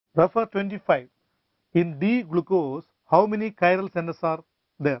Refer 25. In D-glucose, how many chiral centers are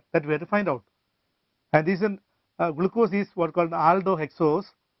there? That we have to find out. And this is glucose is what called aldohexose,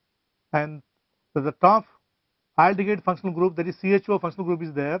 and the top aldehyde functional group, that is CHO functional group,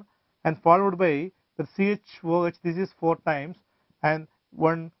 is there, and followed by the CHOH. This is 4 times, and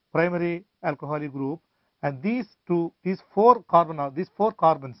one primary alcoholic group. And these 4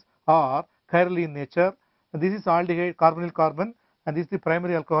 carbons are chiral in nature. And this is aldehyde carbonyl carbon, and this is the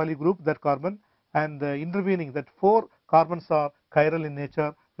primary alcoholic group, that carbon, and the intervening, that 4 carbons are chiral in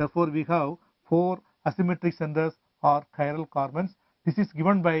nature. Therefore, we have 4 asymmetric centers or chiral carbons. This is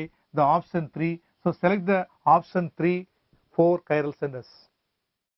given by the option 3. So select the option 3, 4 chiral centers.